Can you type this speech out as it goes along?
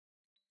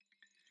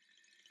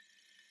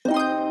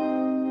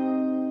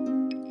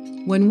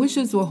When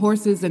wishes were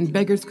horses and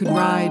beggars could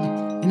ride,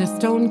 in a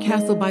stone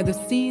castle by the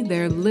sea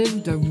there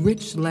lived a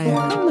rich laird.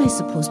 How am I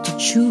supposed to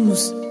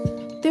choose?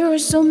 There are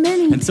so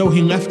many. And so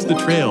he left the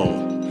trail,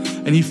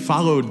 and he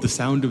followed the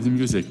sound of the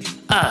music.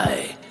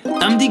 I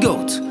am the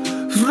goat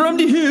from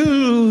the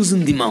hills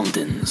and the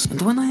mountains.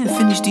 And when I have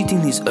finished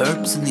eating these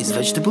herbs and these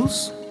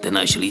vegetables, then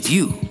I shall eat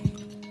you,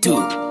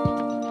 too.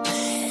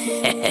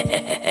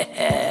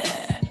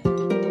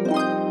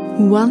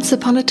 Once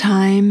upon a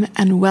time,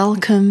 and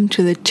welcome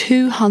to the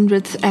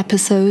 200th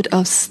episode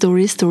of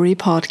Story Story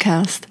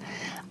Podcast.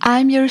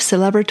 I'm your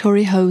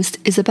celebratory host,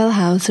 Isabel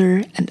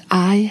Hauser, and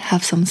I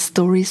have some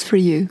stories for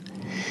you.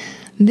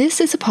 This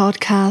is a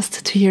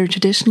podcast to hear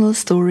traditional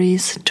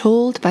stories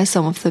told by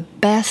some of the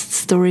best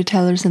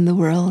storytellers in the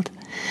world.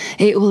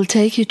 It will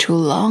take you to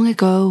long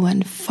ago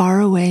and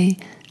far away,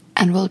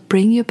 and will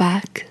bring you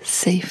back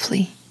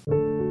safely.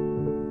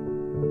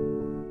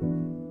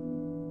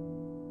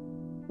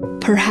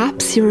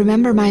 Perhaps you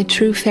remember my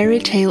true fairy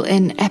tale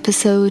in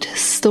episode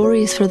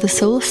Stories for the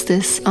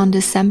Solstice on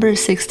December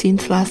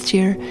 16th last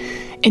year,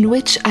 in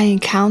which I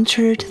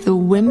encountered the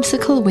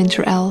whimsical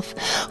winter elf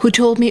who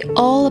told me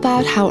all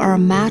about how our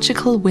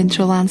magical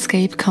winter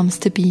landscape comes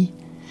to be.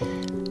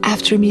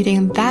 After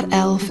meeting that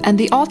elf and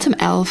the autumn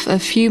elf a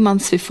few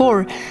months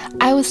before,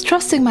 I was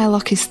trusting my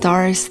lucky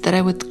stars that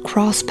I would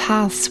cross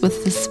paths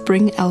with the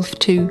spring elf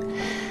too.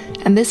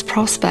 And this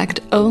prospect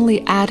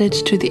only added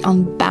to the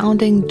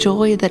unbounding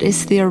joy that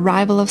is the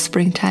arrival of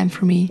springtime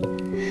for me.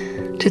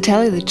 To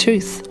tell you the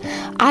truth,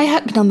 I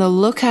had been on the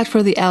lookout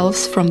for the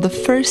elves from the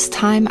first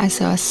time I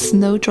saw a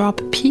snowdrop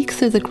peek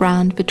through the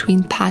ground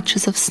between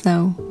patches of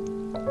snow.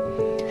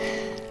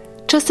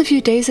 Just a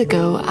few days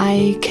ago,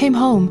 I came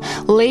home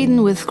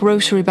laden with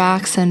grocery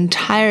bags and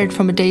tired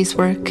from a day's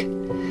work.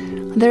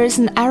 There is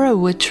an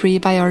arrowwood tree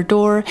by our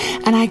door,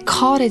 and I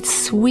caught its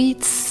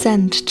sweet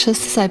scent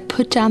just as I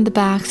put down the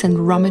bags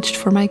and rummaged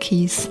for my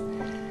keys.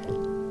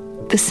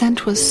 The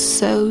scent was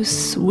so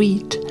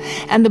sweet,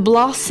 and the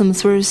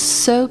blossoms were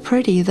so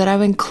pretty that I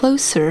went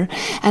closer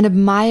and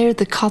admired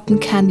the cotton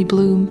candy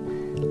bloom,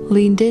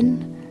 leaned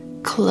in,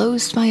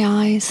 closed my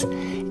eyes,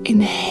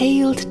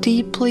 inhaled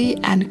deeply,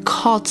 and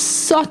caught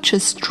such a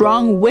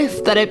strong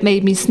whiff that it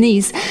made me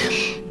sneeze.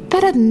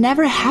 That had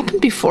never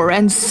happened before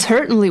and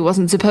certainly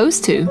wasn't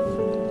supposed to.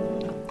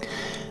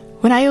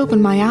 When I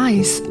opened my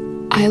eyes,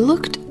 I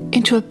looked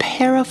into a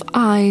pair of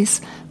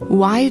eyes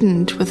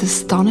widened with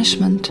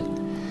astonishment.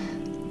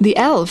 The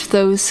elf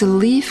those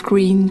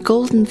leaf-green,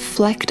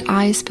 golden-flecked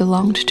eyes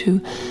belonged to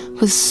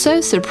was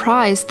so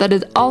surprised that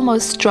it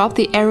almost dropped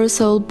the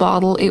aerosol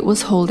bottle it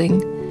was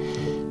holding.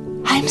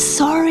 "I'm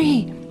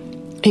sorry,"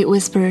 it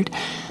whispered.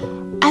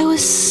 "I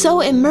was so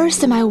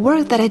immersed in my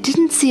work that I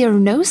didn't see your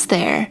nose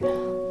there."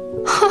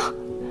 "Huh,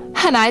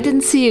 and I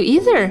didn't see you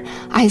either,"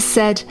 I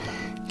said,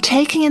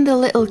 taking in the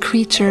little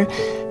creature,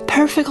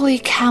 perfectly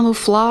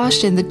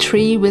camouflaged in the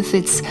tree with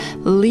its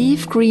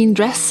leaf-green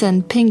dress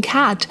and pink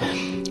hat,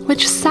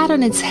 which sat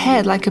on its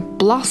head like a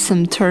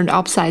blossom turned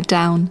upside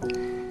down.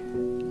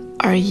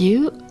 "Are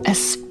you a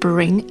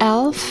spring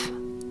elf?"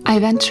 I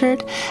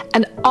ventured,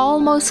 and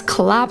almost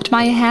clapped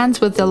my hands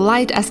with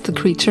delight as the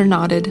creature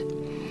nodded.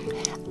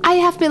 "I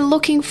have been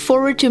looking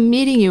forward to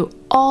meeting you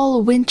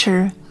all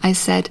winter," I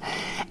said,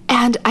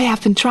 "and I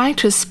have been trying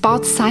to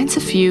spot signs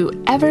of you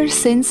ever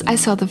since I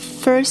saw the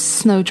first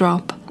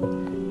snowdrop."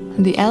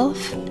 The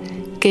elf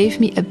gave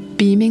me a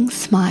beaming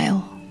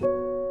smile.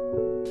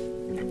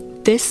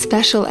 This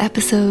special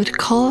episode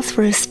calls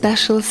for a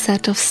special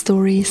set of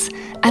stories,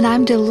 and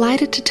I'm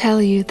delighted to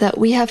tell you that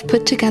we have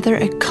put together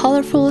a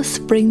colorful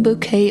spring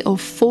bouquet of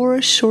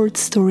 4 short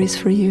stories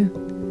for you.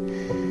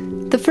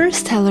 The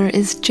first teller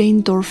is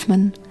Jane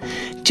Dorfman.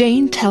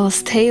 Jane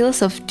tells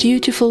tales of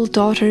dutiful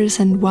daughters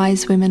and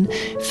wise women,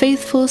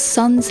 faithful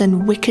sons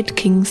and wicked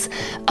kings,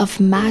 of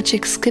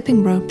magic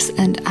skipping ropes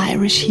and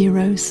Irish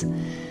heroes.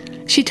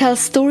 She tells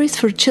stories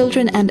for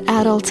children and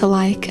adults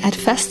alike at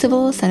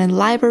festivals and in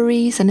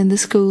libraries and in the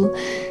school,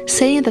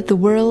 saying that the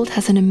world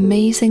has an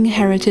amazing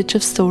heritage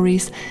of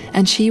stories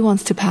and she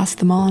wants to pass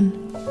them on.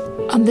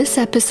 On this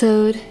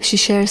episode, she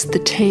shares the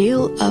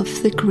tale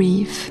of the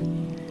Grieve.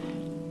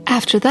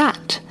 After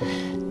that,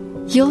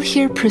 you'll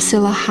hear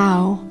Priscilla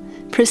Howe.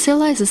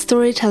 Priscilla is a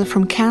storyteller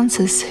from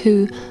Kansas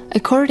who,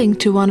 according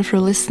to one of her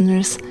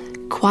listeners,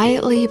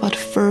 quietly but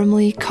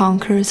firmly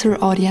conquers her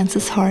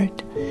audience's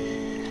heart.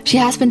 She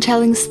has been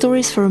telling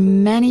stories for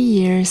many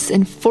years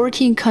in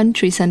 14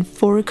 countries and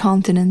 4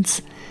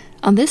 continents.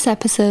 On this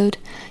episode,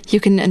 you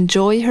can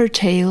enjoy her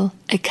tale,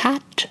 A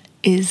Cat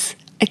is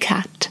a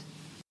Cat.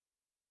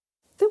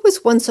 There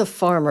was once a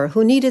farmer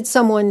who needed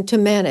someone to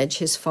manage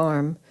his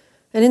farm,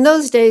 and in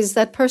those days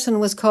that person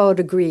was called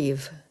a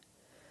grieve.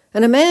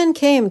 And a man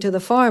came to the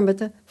farm, but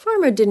the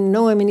farmer didn't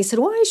know him, and he said,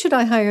 "Why should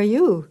I hire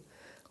you?"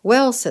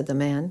 "Well," said the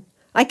man,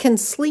 "I can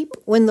sleep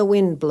when the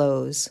wind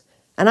blows,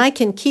 and I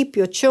can keep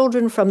your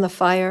children from the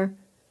fire,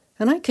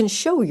 and I can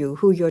show you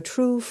who your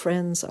true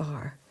friends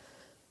are."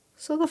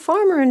 So the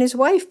farmer and his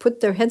wife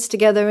put their heads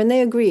together, and they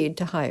agreed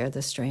to hire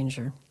the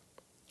stranger.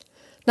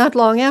 Not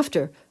long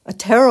after, a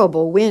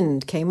terrible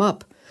wind came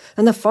up,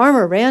 and the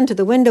farmer ran to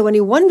the window, and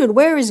he wondered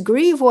where his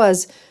grieve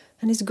was,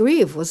 and his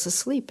grieve was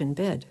asleep in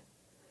bed.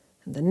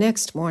 And the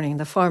next morning,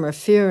 the farmer,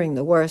 fearing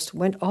the worst,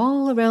 went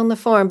all around the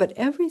farm, but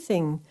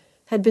everything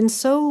had been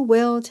so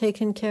well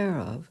taken care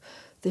of.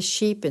 The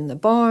sheep in the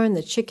barn,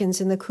 the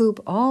chickens in the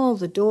coop, all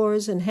the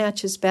doors and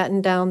hatches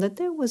battened down, that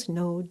there was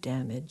no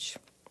damage.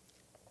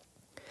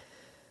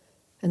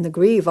 And the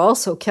grieve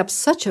also kept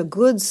such a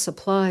good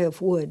supply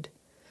of wood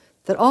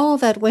that all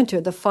that winter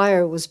the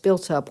fire was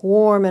built up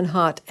warm and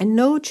hot, and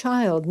no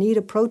child need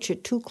approach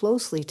it too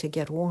closely to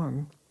get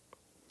warm.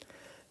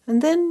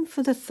 And then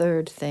for the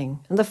third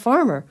thing, and the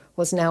farmer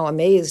was now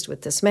amazed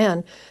with this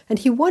man, and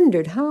he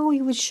wondered how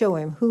he would show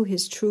him who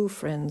his true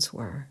friends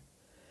were.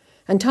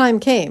 And time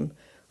came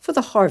for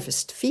the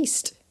harvest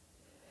feast,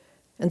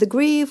 and the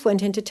grieve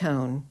went into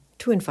town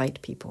to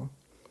invite people.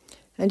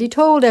 And he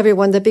told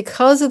everyone that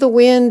because of the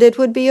wind it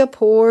would be a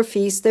poor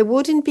feast, there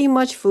wouldn't be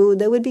much food,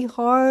 there would be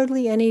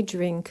hardly any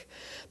drink,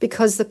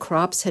 because the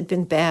crops had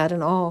been bad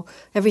and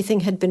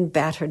everything had been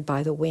battered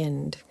by the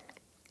wind.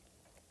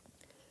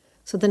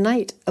 So the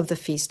night of the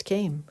feast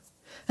came,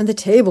 and the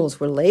tables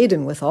were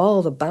laden with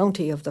all the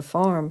bounty of the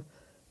farm,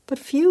 but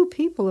few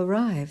people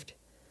arrived.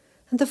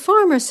 And the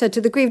farmer said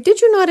to the grieve,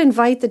 "Did you not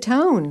invite the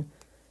town?"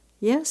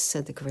 "Yes,"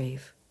 said the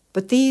grieve,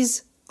 "but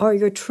these are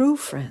your true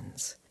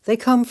friends. They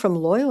come from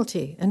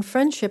loyalty and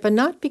friendship, and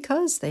not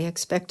because they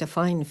expect a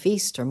fine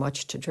feast or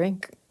much to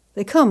drink.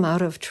 They come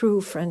out of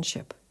true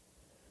friendship."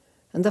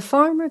 And the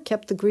farmer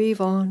kept the grieve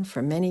on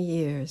for many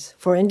years,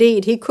 for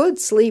indeed he could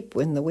sleep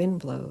when the wind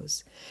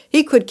blows.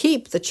 He could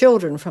keep the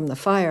children from the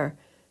fire,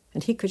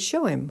 and he could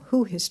show him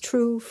who his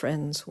true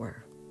friends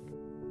were.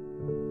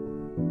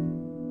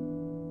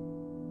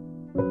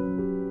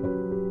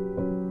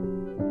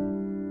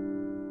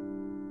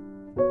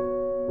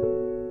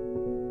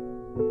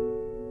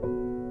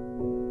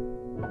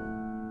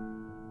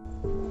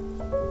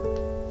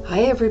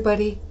 Hi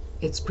everybody,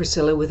 it's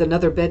Priscilla with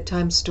another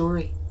bedtime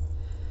story.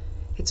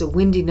 It's a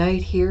windy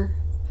night here,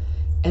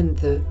 and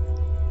the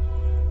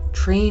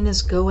train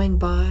is going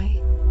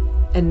by,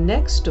 and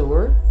next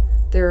door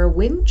there are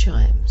wind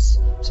chimes,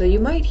 so you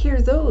might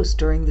hear those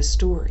during the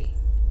story.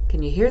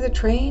 Can you hear the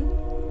train?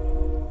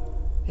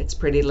 It's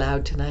pretty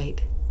loud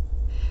tonight.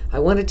 I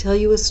want to tell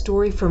you a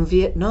story from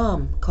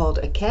Vietnam called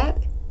A Cat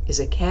is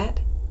a Cat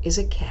is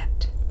a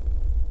Cat.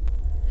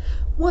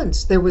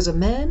 Once there was a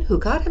man who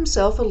got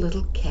himself a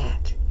little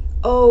cat.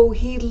 Oh,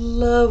 he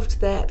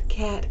loved that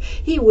cat.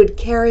 He would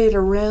carry it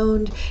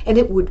around, and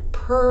it would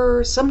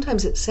purr.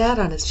 Sometimes it sat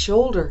on his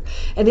shoulder,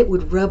 and it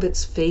would rub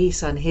its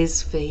face on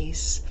his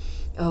face.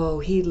 Oh,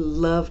 he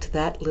loved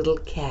that little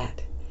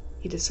cat.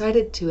 He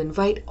decided to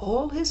invite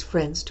all his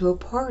friends to a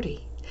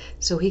party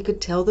so he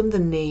could tell them the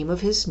name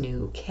of his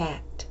new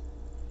cat.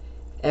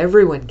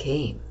 Everyone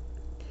came.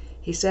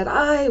 He said,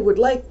 "I would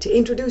like to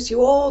introduce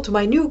you all to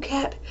my new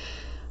cat.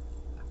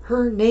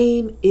 Her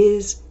name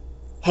is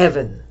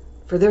Heaven,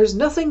 for there's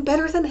nothing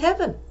better than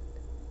heaven."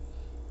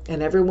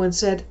 And everyone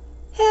said,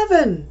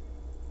 "Heaven,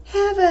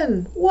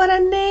 Heaven, what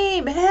a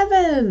name,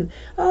 Heaven!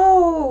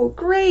 Oh,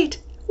 great,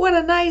 what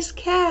a nice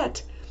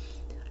cat."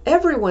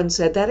 Everyone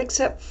said that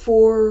except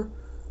for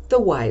the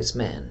wise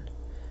man,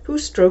 who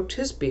stroked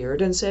his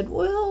beard and said,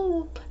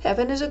 "Well,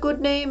 Heaven is a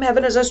good name,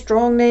 Heaven is a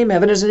strong name,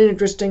 Heaven is an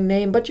interesting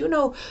name, but you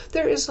know,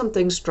 there is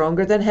something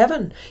stronger than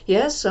Heaven.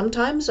 Yes,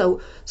 sometimes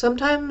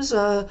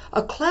a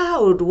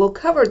cloud will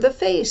cover the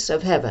face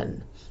of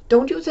Heaven.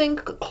 Don't you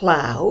think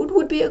Cloud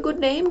would be a good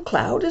name?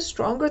 Cloud is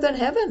stronger than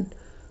Heaven."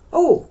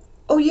 Oh,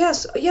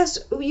 yes,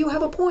 you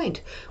have a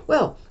point.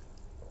 Well,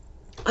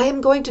 I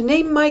am going to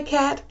name my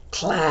cat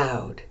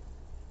Cloud."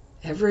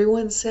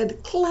 Everyone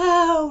said,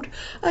 "Cloud,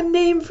 a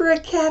name for a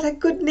cat, a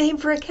good name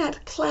for a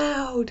cat,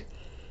 Cloud."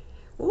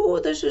 "Oh,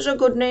 this is a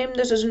good name,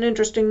 this is an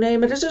interesting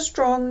name, it is a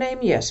strong name.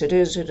 Yes, it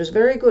is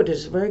very good, it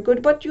is very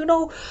good. But you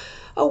know,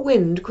 a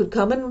wind could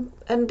come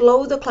and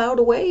blow the cloud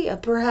away.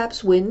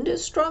 Perhaps wind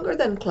is stronger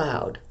than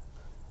cloud."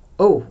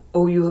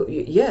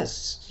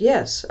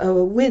 Yes,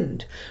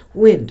 wind.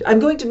 I'm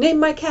going to name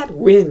my cat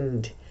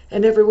Wind."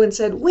 And everyone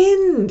said,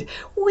 "Wind,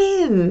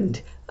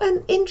 Wind,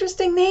 an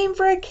interesting name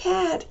for a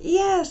cat.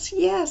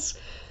 Yes."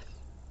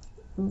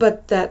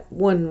 But that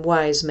one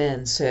wise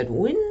man said,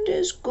 wind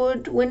is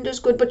good,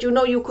 but you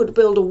know, you could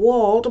build a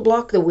wall to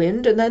block the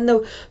wind, and then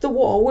the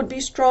wall would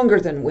be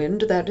stronger than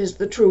wind. That is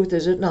the truth,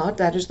 is it not?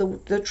 That is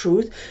the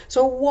truth.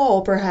 So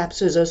wall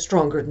perhaps is a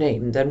stronger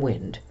name than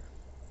wind."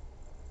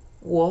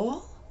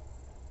 "Wall?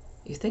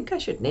 You think I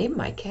should name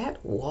my cat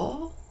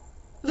Wall?"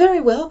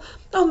 "Very well,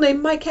 I'll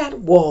name my cat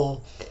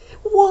Wall.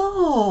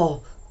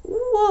 Wall,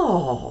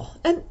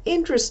 an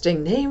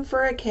interesting name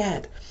for a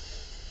cat.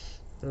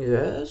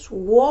 Yes,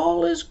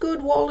 Wall is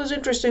good, Wall is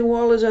interesting,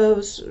 Wall is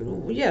a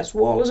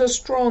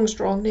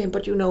strong name,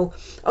 but you know,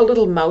 a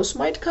little mouse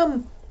might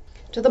come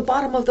to the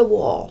bottom of the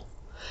wall,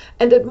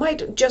 and it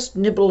might just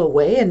nibble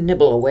away, and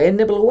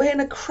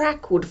a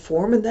crack would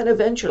form, and then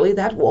eventually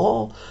the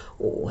wall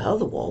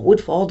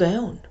would fall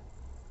down."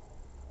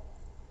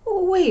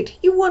 "Oh, wait,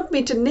 you want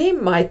me to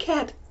name my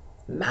cat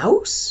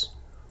Mouse?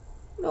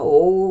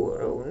 No,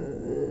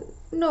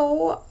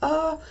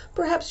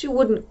 perhaps you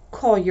wouldn't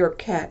call your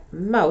cat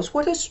Mouse.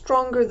 What is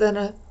stronger than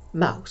a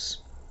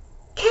mouse?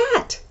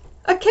 Cat!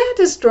 A cat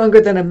is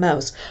stronger than a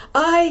mouse.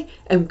 I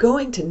am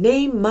going to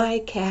name my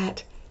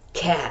cat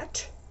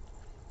Cat.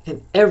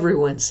 And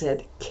everyone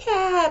said,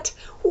 Cat!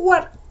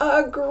 What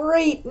a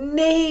great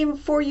name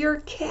for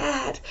your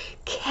cat!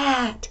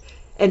 Cat!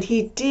 And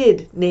he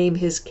did name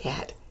his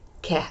cat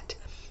Cat.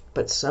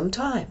 But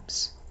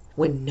sometimes,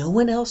 when no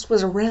one else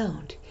was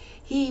around,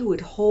 he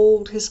would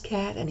hold his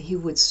cat and he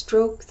would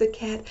stroke the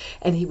cat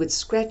and he would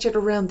scratch it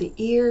around the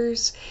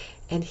ears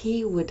and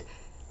he would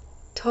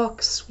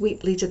talk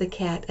sweetly to the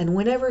cat. And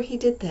whenever he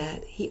did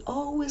that, he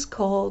always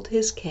called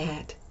his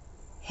cat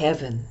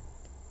Heaven.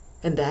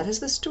 And that is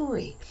the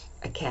story.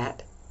 A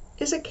cat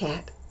is a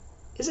cat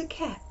is a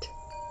cat.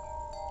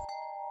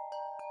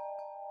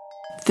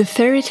 The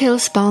fairy tale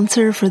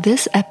sponsor for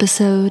this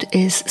episode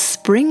is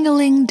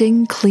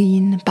Spring-a-Ling-Ding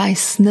Clean by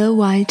Snow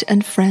White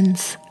and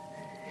Friends.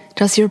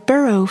 Does your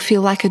burrow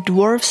feel like a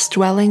dwarf's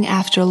dwelling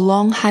after a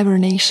long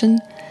hibernation?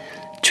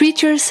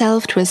 Treat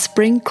yourself to a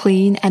spring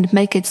clean and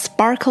make it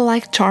sparkle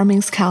like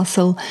Charming's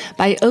Castle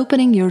by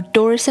opening your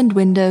doors and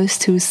windows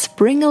to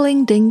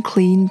Spring-a-Ling-Ding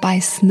Clean by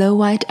Snow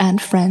White and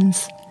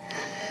Friends.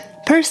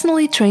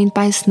 Personally trained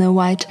by Snow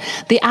White,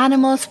 the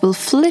animals will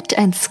flit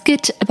and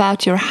skit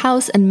about your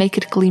house and make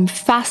it gleam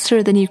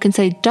faster than you can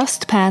say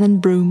dustpan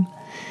and broom.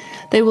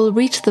 They will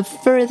reach the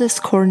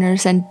furthest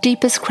corners and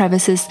deepest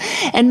crevices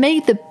and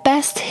make the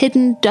best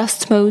hidden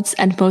dust motes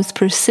and most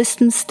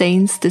persistent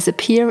stains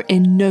disappear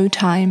in no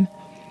time.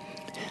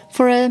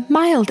 For a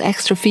mild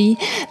extra fee,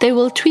 they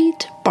will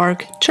tweet,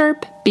 bark,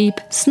 chirp, beep,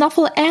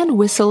 snuffle and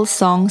whistle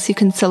songs you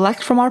can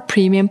select from our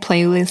premium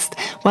playlist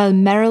while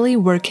merrily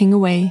working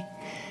away.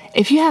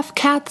 If you have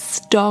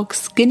cats,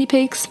 dogs, guinea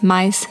pigs,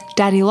 mice,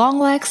 daddy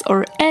longlegs,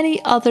 or any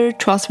other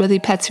trustworthy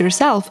pets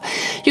yourself,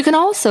 you can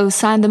also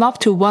sign them up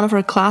to one of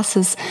our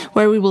classes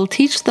where we will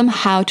teach them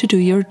how to do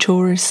your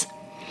chores.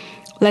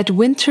 Let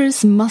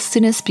winter's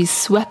mustiness be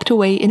swept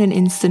away in an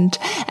instant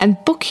and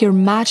book your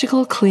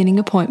magical cleaning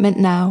appointment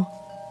now.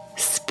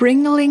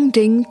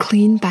 Spring-a-Ling-Ding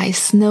Clean by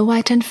Snow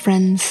White and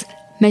Friends,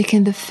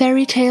 making the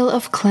fairy tale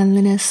of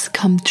cleanliness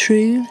come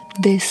true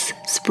this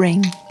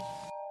spring.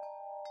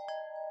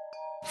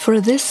 For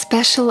this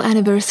special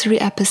anniversary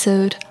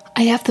episode,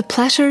 I have the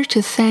pleasure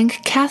to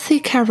thank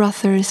Kathy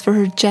Carruthers for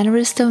her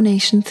generous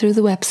donation through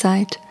the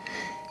website.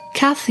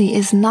 Kathy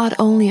is not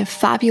only a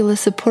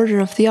fabulous supporter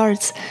of the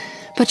arts,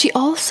 but she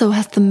also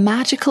has the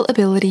magical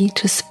ability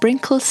to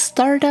sprinkle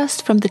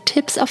stardust from the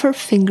tips of her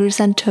fingers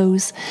and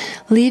toes,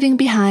 leaving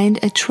behind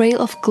a trail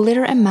of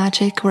glitter and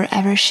magic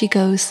wherever she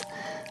goes.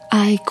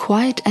 I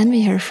quite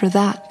envy her for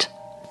that.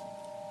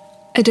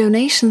 A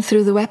donation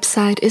through the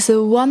website is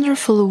a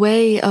wonderful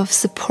way of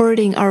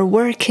supporting our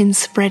work in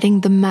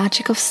spreading the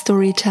magic of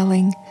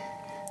storytelling.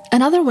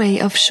 Another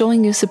way of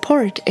showing your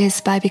support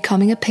is by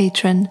becoming a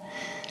patron.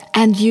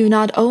 And you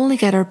not only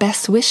get our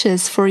best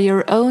wishes for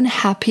your own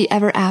happy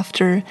ever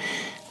after,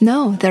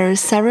 no, there are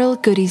several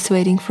goodies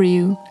waiting for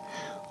you.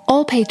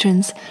 All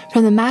patrons,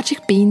 from the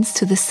Magic Beans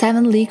to the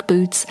 7 League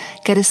Boots,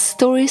 get a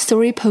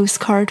Story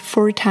postcard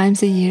 4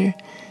 times a year.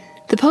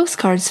 The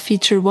postcards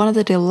feature one of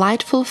the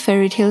delightful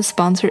fairy tale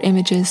sponsor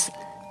images.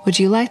 Would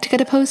you like to get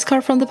a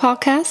postcard from the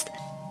podcast?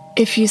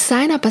 If you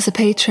sign up as a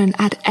patron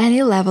at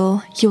any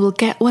level, you will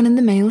get one in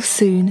the mail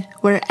soon,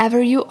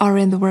 wherever you are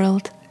in the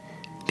world.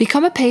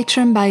 Become a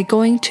patron by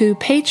going to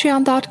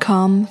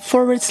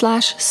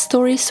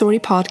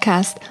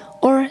patreon.com/storystorypodcast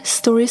or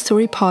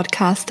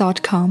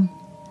storystorypodcast.com.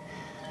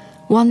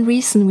 One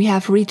reason we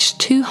have reached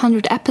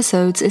 200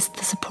 episodes is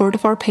the support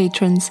of our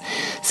patrons,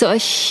 so a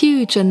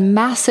huge and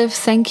massive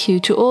thank you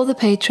to all the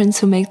patrons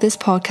who make this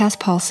podcast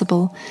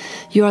possible.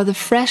 You are the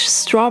fresh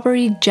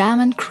strawberry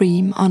jam and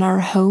cream on our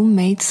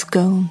homemade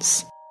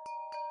scones.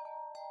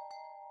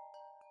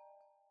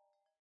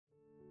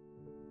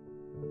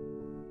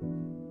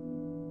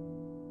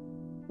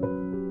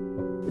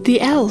 The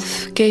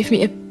elf gave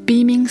me a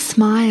beaming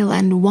smile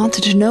and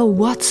wanted to know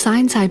what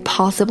signs I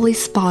possibly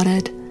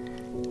spotted.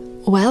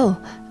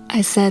 Well,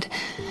 I said,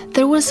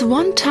 there was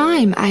one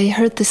time I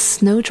heard the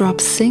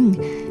snowdrops sing,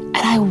 and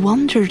I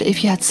wondered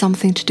if you had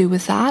something to do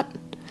with that.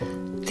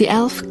 The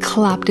elf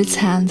clapped its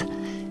hand.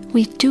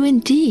 We do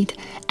indeed,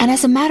 and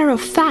as a matter of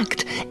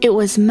fact, it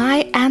was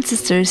my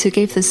ancestors who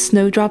gave the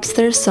snowdrops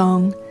their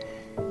song.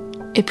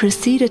 It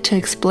proceeded to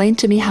explain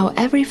to me how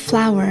every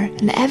flower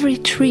and every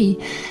tree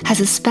has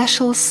a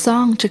special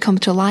song to come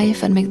to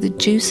life and make the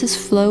juices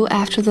flow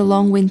after the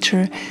long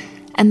winter,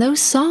 and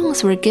those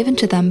songs were given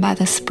to them by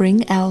the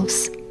spring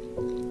elves.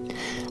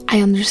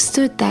 I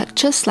understood that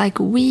just like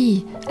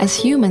we, as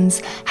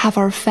humans, have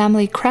our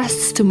family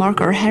crests to mark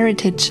our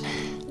heritage,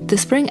 the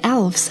spring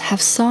elves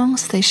have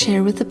songs they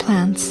share with the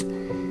plants.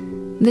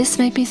 This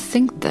made me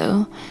think,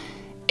 though,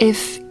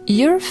 if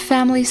your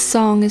family's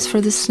song is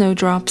for the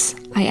snowdrops,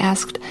 I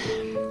asked,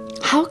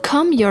 how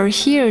come you're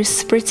here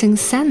spritzing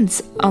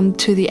scents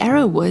onto the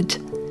arrowwood?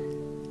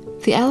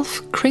 The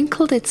elf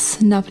crinkled its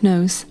snub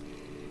nose.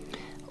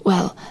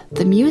 Well,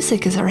 the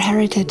music is our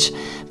heritage,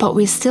 but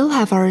we still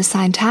have our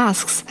assigned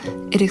tasks,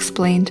 it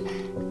explained.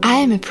 I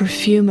am a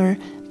perfumer,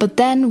 but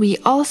then we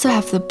also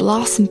have the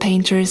blossom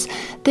painters.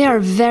 They are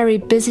very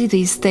busy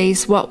these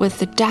days, what with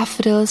the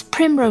daffodils,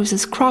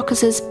 primroses,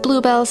 crocuses,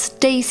 bluebells,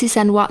 daisies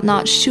and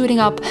whatnot shooting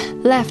up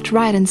left,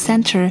 right and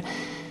centre.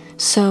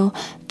 So,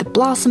 the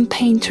blossom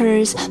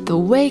painters, the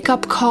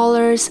wake-up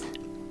callers...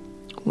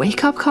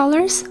 Wake-up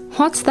callers?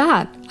 What's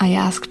that? I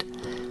asked.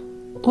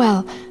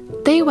 Well,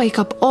 they wake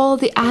up all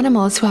the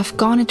animals who have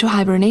gone into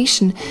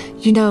hibernation.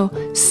 You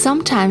know,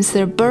 sometimes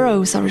their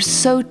burrows are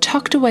so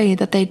tucked away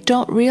that they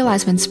don't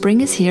realize when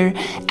spring is here,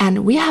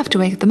 and we have to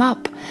wake them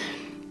up.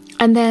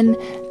 And then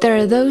there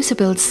are those who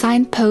build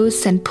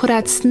signposts and put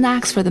out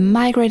snacks for the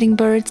migrating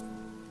birds.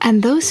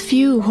 And those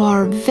few who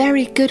are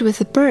very good with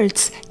the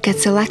birds get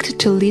selected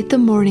to lead the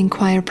morning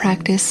choir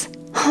practice.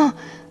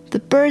 The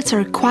birds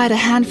are quite a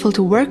handful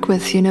to work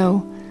with, you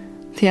know,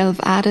 the elf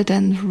added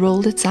and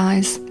rolled its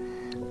eyes.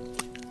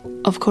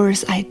 Of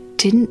course, I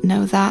didn't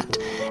know that,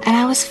 and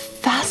I was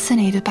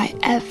fascinated by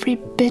every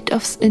bit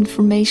of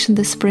information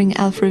the spring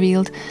elf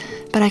revealed,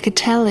 but I could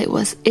tell it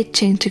was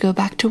itching to go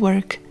back to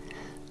work.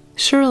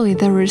 Surely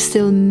there were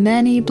still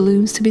many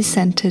blooms to be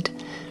scented.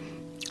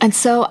 And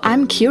so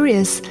I'm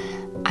curious,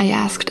 I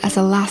asked as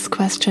a last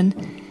question,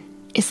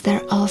 is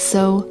there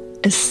also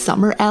a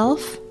summer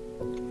elf?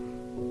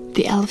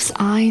 The elf's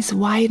eyes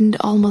widened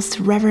almost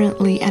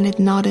reverently and it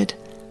nodded.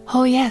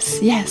 Oh yes,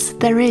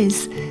 there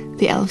is,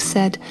 the elf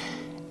said,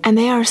 and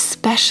they are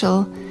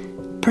special,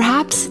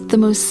 perhaps the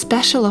most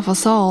special of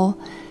us all.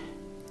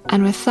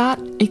 And with that,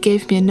 it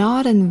gave me a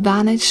nod and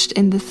vanished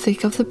in the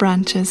thick of the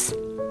branches.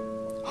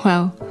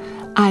 Well,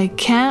 I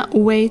can't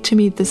wait to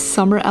meet the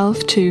summer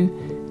elf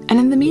too, and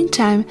in the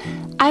meantime,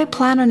 I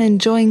plan on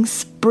enjoying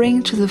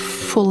spring to the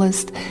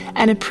fullest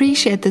and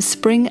appreciate the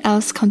spring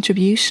elf's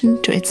contribution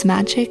to its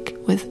magic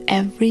with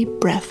every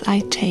breath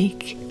I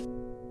take.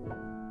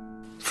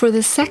 For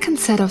the second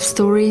set of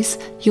stories,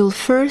 you'll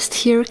first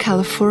hear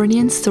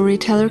Californian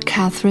storyteller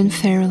Catherine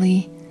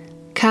Fairley.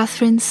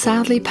 Catherine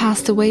sadly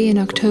passed away in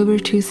October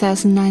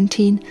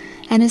 2019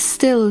 and is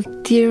still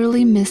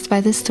dearly missed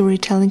by the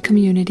storytelling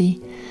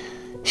community.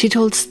 She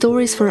told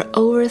stories for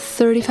over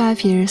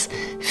 35 years,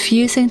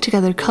 fusing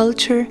together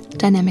culture,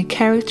 dynamic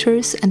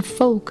characters and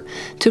folk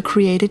to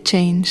create a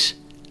change.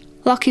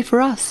 Lucky for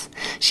us,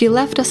 she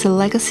left us a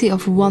legacy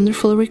of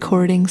wonderful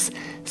recordings,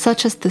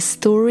 such as the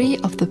story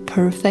of the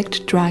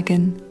perfect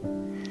dragon.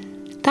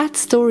 That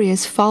story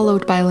is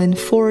followed by Lynn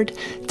Ford,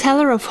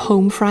 teller of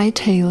Home Fried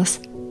Tales.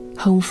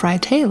 Home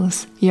Fried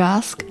Tales, you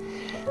ask?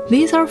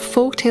 These are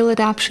folktale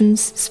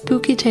adaptations,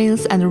 spooky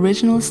tales and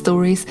original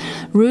stories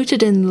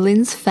rooted in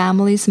Lynn's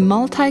family's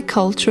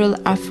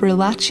multicultural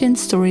Appalachian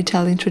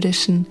storytelling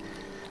tradition.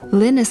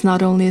 Lynn is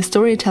not only a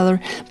storyteller,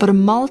 but a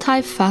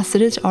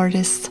multifaceted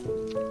artist.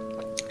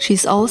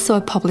 She's also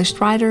a published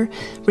writer,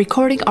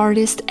 recording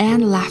artist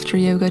and laughter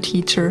yoga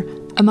teacher,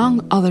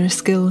 among other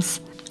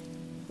skills.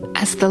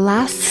 As the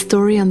last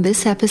story on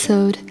this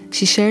episode,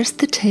 she shares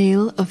the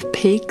tale of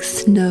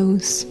Pig's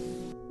Nose.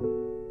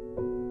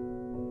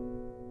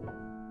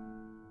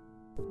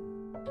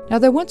 Now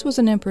there once was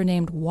an emperor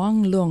named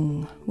Wang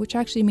Lung, which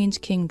actually means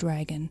King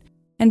Dragon.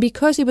 And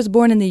because he was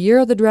born in the year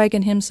of the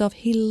dragon himself,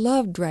 he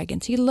loved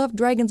dragons. He loved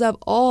dragons of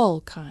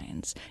all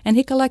kinds, and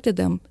he collected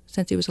them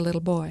since he was a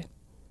little boy.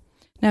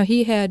 Now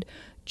he had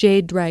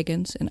jade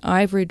dragons and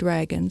ivory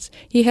dragons.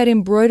 He had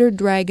embroidered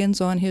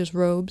dragons on his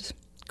robes,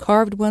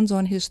 carved ones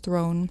on his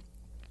throne,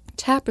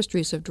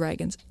 tapestries of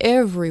dragons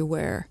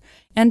everywhere,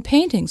 and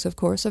paintings, of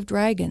course, of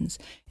dragons.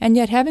 And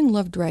yet, having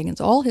loved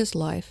dragons all his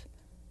life,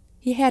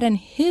 he had in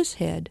his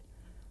head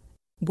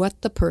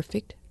what the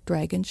perfect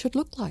dragon should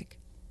look like.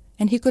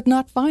 And he could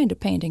not find a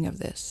painting of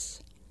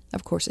this.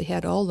 Of course, he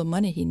had all the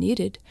money he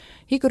needed.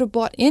 He could have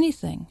bought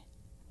anything,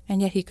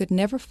 and yet he could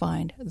never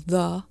find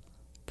the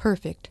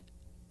perfect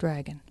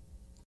dragon.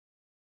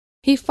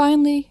 He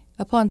finally,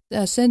 upon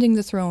ascending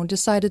the throne,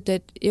 decided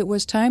that it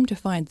was time to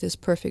find this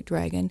perfect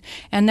dragon,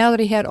 and now that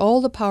he had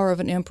all the power of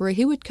an emperor,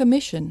 he would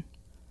commission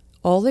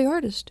all the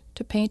artists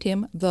to paint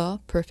him the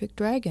perfect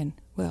dragon.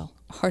 Well,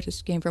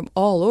 artists came from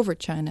all over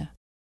China,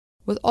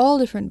 with all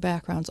different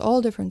backgrounds,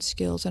 all different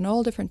skills, and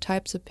all different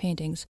types of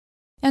paintings,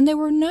 and they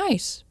were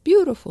nice,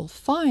 beautiful,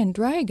 fine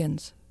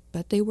dragons,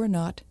 but they were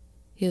not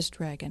his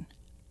dragon.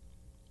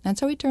 And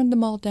so he turned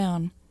them all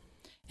down,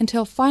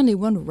 until finally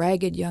one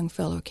ragged young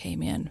fellow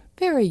came in,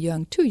 very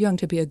young, too young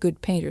to be a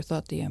good painter,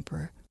 thought the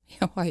emperor.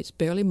 Why, he's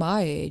barely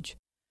my age.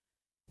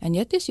 And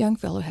yet this young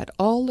fellow had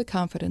all the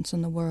confidence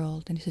in the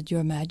world, and he said,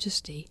 "Your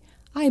Majesty,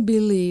 I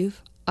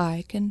believe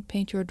I can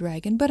paint your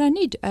dragon, but I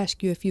need to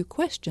ask you a few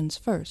questions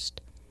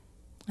first."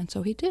 And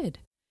so he did,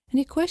 and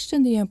he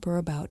questioned the emperor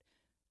about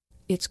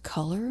its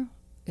color,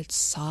 its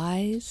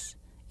size,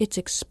 its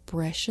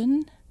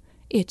expression,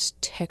 its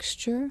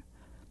texture,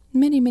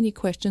 many, many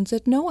questions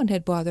that no one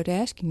had bothered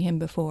asking him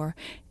before,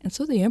 and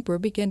so the emperor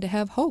began to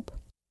have hope.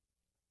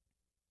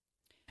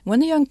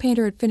 When the young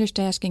painter had finished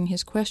asking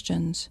his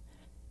questions,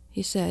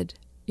 he said,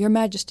 "Your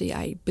Majesty,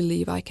 I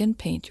believe I can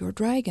paint your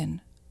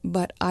dragon,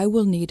 "But I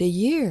will need a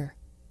year."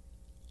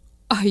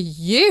 "A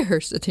year?"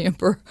 said the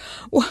emperor.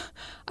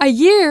 "A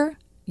year?"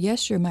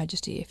 "Yes, your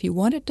majesty. If you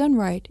want it done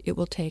right, it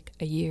will take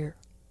a year."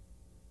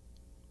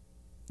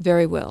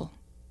 "Very well,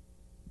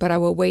 but I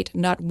will wait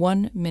not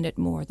 1 minute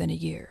more than a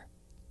year."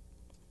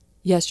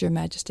 "Yes, your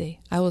majesty.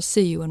 I will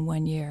see you in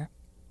 1 year."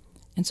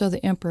 And so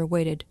the emperor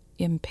waited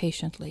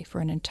impatiently for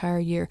an entire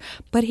year.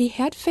 But he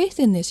had faith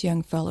in this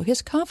young fellow.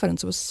 His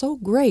confidence was so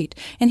great,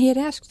 and he had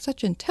asked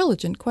such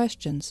intelligent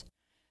questions,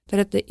 that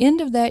at the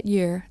end of that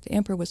year the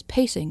emperor was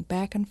pacing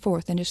back and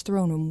forth in his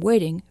throne room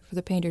waiting for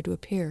the painter to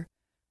appear.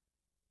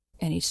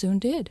 And he soon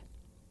did.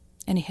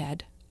 And he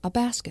had a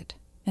basket,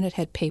 and it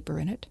had paper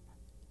in it.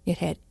 It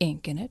had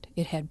ink in it.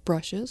 It had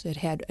brushes. It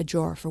had a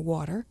jar for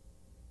water.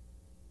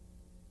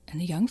 And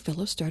the young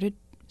fellow started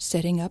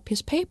setting up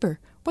his paper.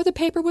 But the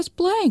paper was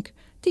blank.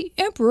 The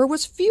emperor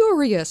was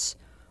furious.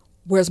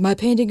 "Where's my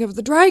painting of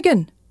the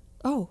dragon?"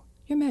 "Oh,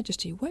 your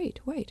majesty, wait.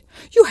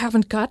 You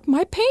haven't got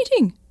my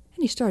painting."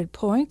 And he started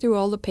pouring through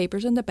all the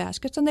papers in the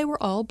baskets, and they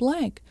were all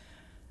blank.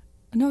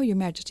 "No, your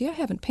majesty, I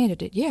haven't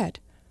painted it yet."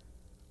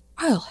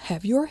 "I'll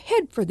have your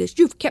head for this.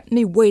 You've kept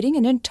me waiting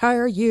an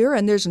entire year,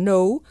 and there's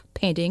no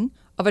painting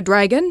of a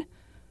dragon."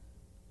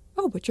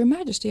 "Oh, but your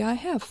majesty, I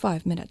have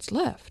 5 minutes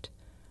left."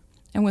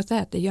 And with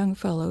that, the young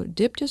fellow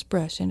dipped his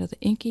brush into the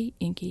inky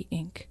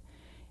ink,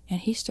 and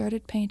he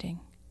started painting.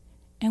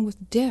 And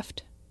with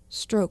deft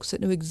strokes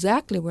that knew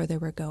exactly where they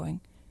were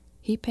going,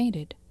 he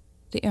painted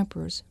the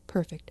emperor's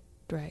perfect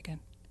dragon.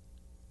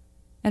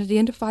 And at the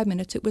end of 5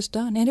 minutes, it was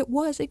done, and it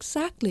was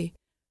exactly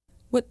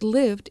what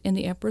lived in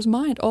the emperor's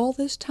mind all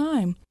this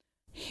time.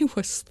 He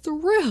was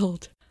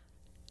thrilled.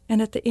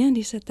 And at the end,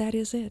 he said, "That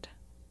is it.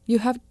 You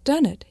have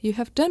done it. You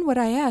have done what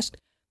I asked.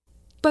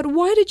 But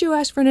why did you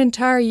ask for an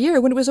entire year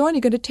when it was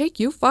only going to take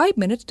you 5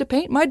 minutes to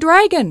paint my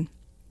dragon?"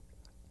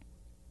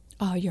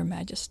 "Ah, your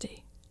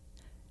majesty,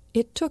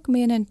 it took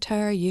me an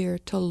entire year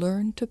to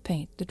learn to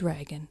paint the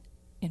dragon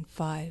in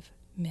 5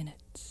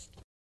 minutes.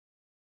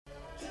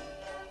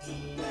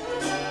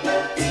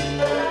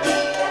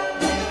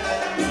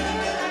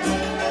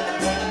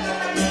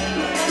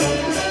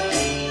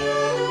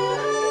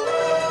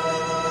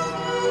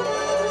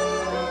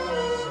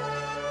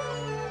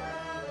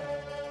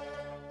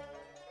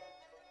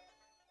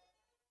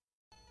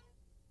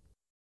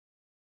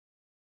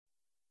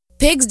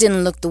 Pigs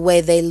didn't look the way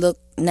they look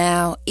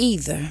now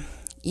either.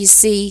 You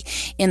see,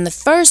 in the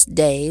first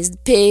days, the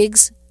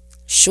pigs,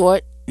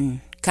 short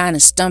and kind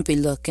of stumpy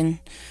looking,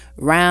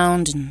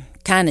 round and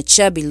kind of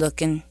chubby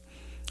looking,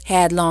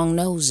 had long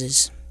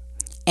noses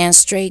and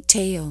straight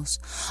tails.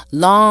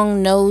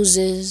 Long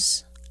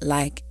noses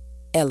like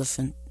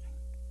elephant,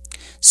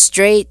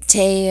 straight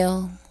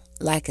tail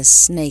like a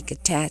snake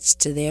attached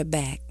to their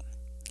back.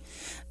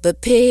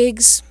 But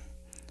pigs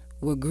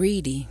were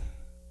greedy,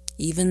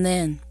 even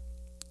then.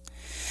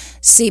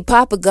 See,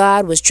 Papa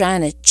God was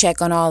trying to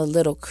check on all the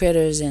little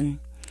critters, and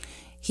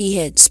he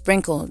had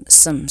sprinkled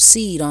some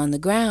seed on the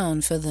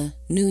ground for the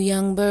new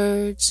young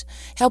birds,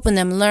 helping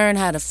them learn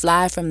how to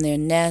fly from their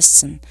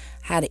nests and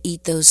how to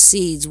eat those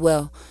seeds.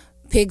 Well,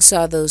 Pig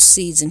saw those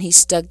seeds, and he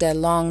stuck that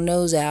long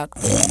nose out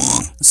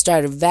and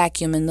started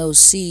vacuuming those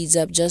seeds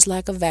up just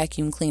like a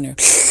vacuum cleaner.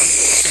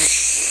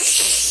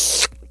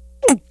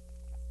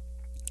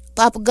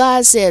 Papa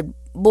God said,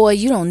 "Boy,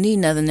 you don't need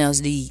nothing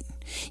else to eat.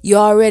 You're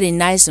already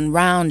nice and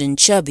round and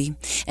chubby,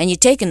 and you're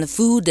taking the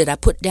food that I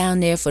put down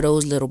there for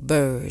those little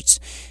birds."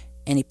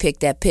 And he picked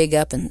that pig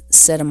up and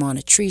set him on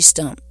a tree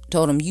stump,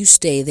 told him, "You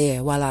stay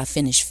there while I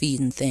finish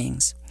feeding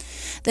things."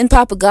 Then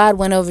Papa God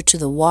went over to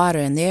the water,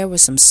 and there were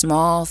some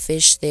small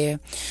fish there,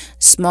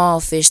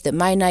 small fish that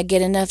might not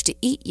get enough to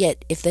eat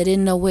yet if they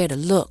didn't know where to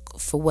look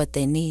for what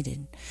they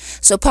needed.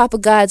 So Papa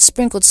God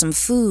sprinkled some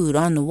food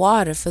on the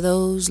water for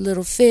those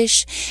little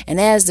fish, and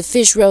as the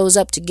fish rose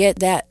up to get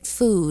that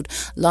food,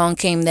 along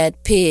came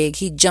that pig.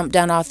 He jumped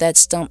down off that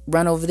stump,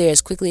 run over there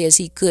as quickly as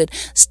he could,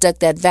 stuck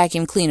that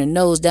vacuum cleaner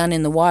nose down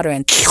in the water,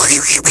 and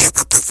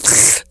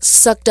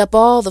sucked up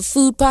all the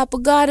food Papa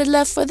God had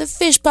left for the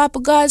fish. Papa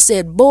God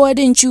said, "Boy,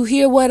 didn't you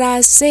hear what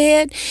I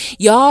said?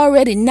 You're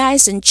already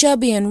nice and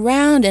chubby and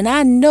round, and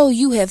I know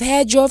you have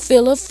had your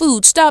fill of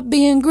food. Stop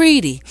being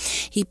greedy."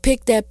 He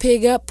picked that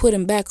pig up, put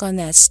him back on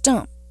that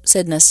stump,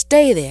 said, "Now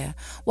stay there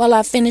while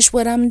I finish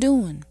what I'm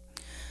doing."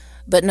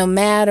 But no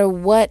matter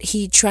what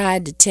he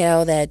tried to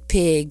tell that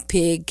pig,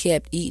 Pig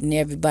kept eating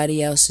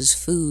everybody else's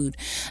food,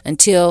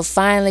 until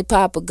finally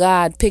Papa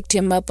God picked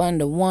him up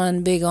under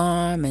one big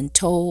arm and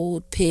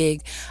told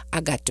Pig,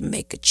 "I got to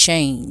make a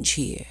change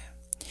here."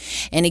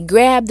 And he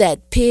grabbed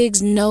that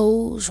pig's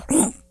nose,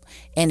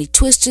 and he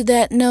twisted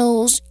that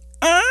nose,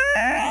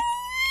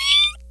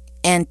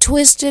 and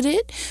twisted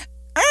it,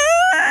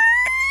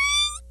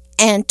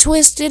 and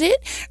twisted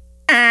it,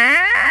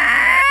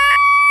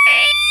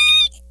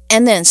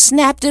 and then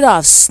snapped it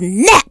off.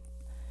 Snap!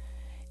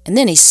 And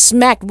then he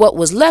smacked what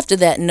was left of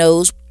that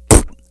nose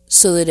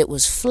so that it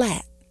was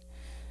flat.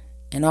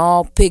 And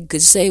all Pig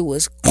could say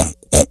was,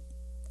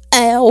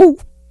 "Ow!"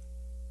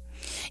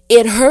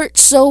 It hurt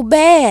so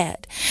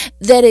bad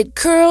that it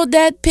curled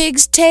that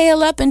pig's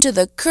tail up into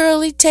the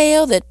curly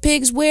tail that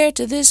pigs wear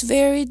to this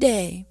very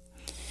day.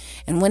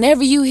 And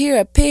whenever you hear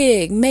a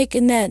pig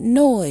making that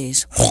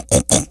noise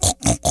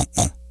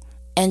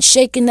and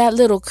shaking that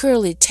little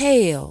curly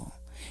tail,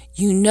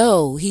 you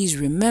know he's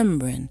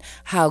remembering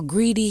how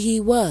greedy he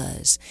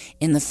was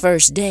in the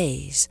first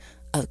days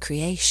of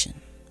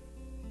creation.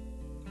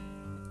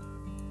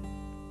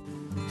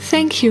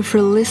 Thank you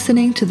for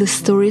listening to the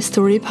Story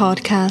Story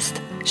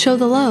podcast. Show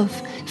the love.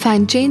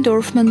 Find Jane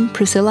Dorfman,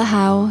 Priscilla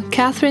Howe,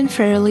 Catherine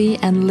Fairley,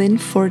 and Lynn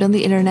Ford on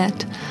the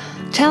internet.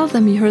 Tell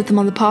them you heard them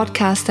on the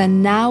podcast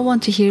and now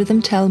want to hear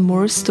them tell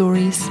more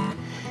stories.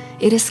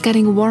 It is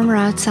getting warmer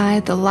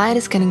outside, the light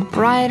is getting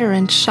brighter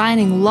and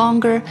shining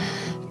longer,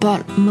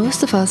 but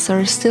most of us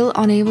are still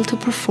unable to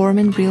perform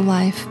in real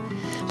life.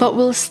 But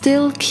we'll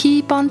still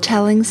keep on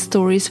telling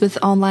stories with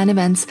online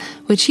events,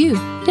 which you,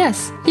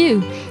 yes,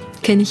 you,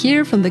 can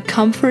hear from the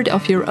comfort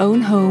of your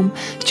own home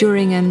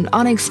during an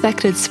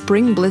unexpected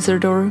spring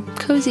blizzard or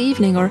cozy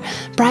evening or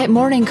bright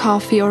morning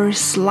coffee or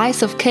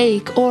slice of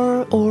cake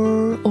or.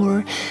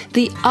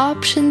 The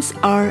options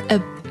are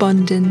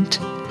abundant.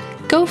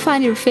 Go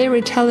find your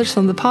favorite tellers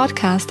on the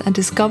podcast and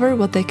discover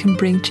what they can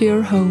bring to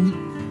your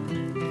home.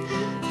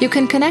 You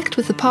can connect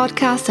with the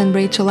podcast and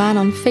Rachel Ann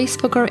on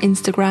Facebook or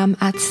Instagram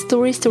at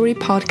Story Story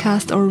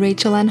Podcast or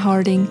Rachel Ann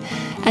Harding,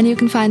 and you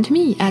can find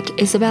me at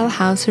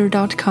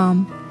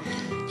isabelhauser.com.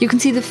 You can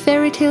see the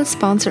Fairy Tale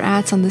sponsor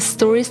ads on the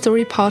Story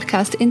Story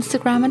Podcast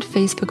Instagram and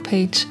Facebook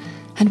page.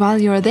 And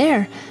while you are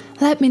there,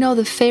 let me know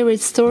the favorite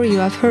story you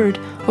have heard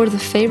or the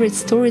favorite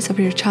stories of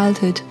your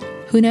childhood.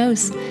 Who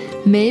knows?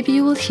 Maybe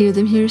you will hear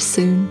them here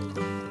soon.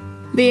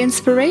 The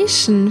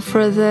inspiration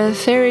for the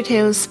Fairy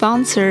Tale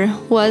sponsor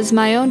was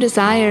my own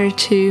desire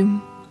to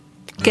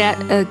get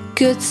a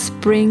good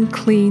spring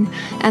clean,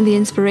 and the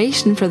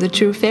inspiration for the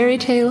True Fairy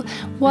Tale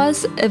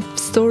was a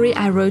story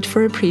I wrote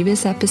for a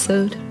previous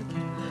episode.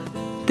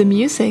 The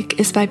music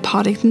is by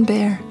Poddington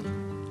Bear.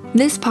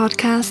 This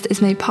podcast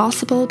is made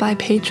possible by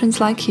patrons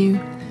like you.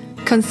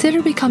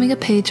 Consider becoming a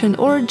patron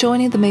or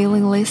joining the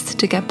mailing list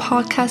to get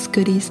podcast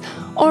goodies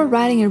or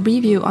writing a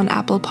review on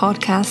Apple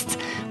Podcasts,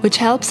 which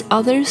helps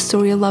other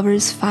story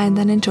lovers find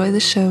and enjoy the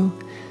show.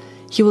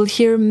 You will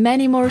hear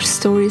many more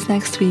stories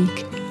next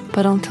week,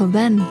 but until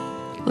then,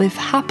 live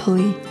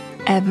happily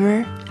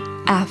ever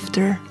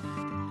after.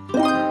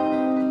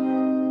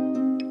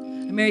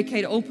 And Mary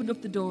Kate opened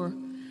up the door,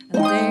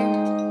 and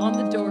there, on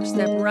the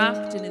doorstep,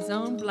 wrapped in his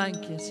own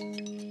blanket,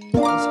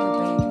 was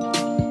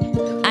her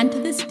baby. And to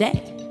this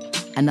day,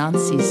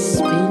 Anansi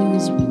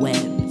spins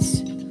webs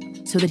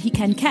so that he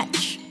can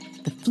catch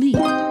the flea,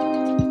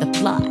 the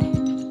fly,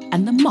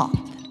 and the moth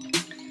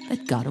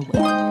that got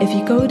away. If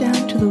you go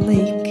down to the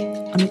lake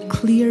on a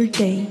clear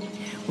day,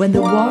 when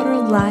the water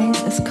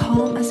lies as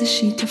calm as a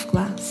sheet of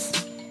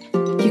glass,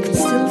 you can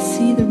still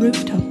see the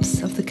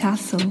rooftops of the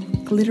castle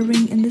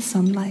glittering in the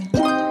sunlight.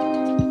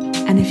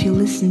 And if you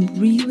listen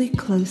really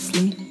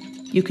closely,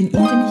 you can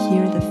even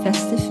hear the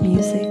festive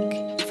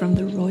music from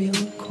the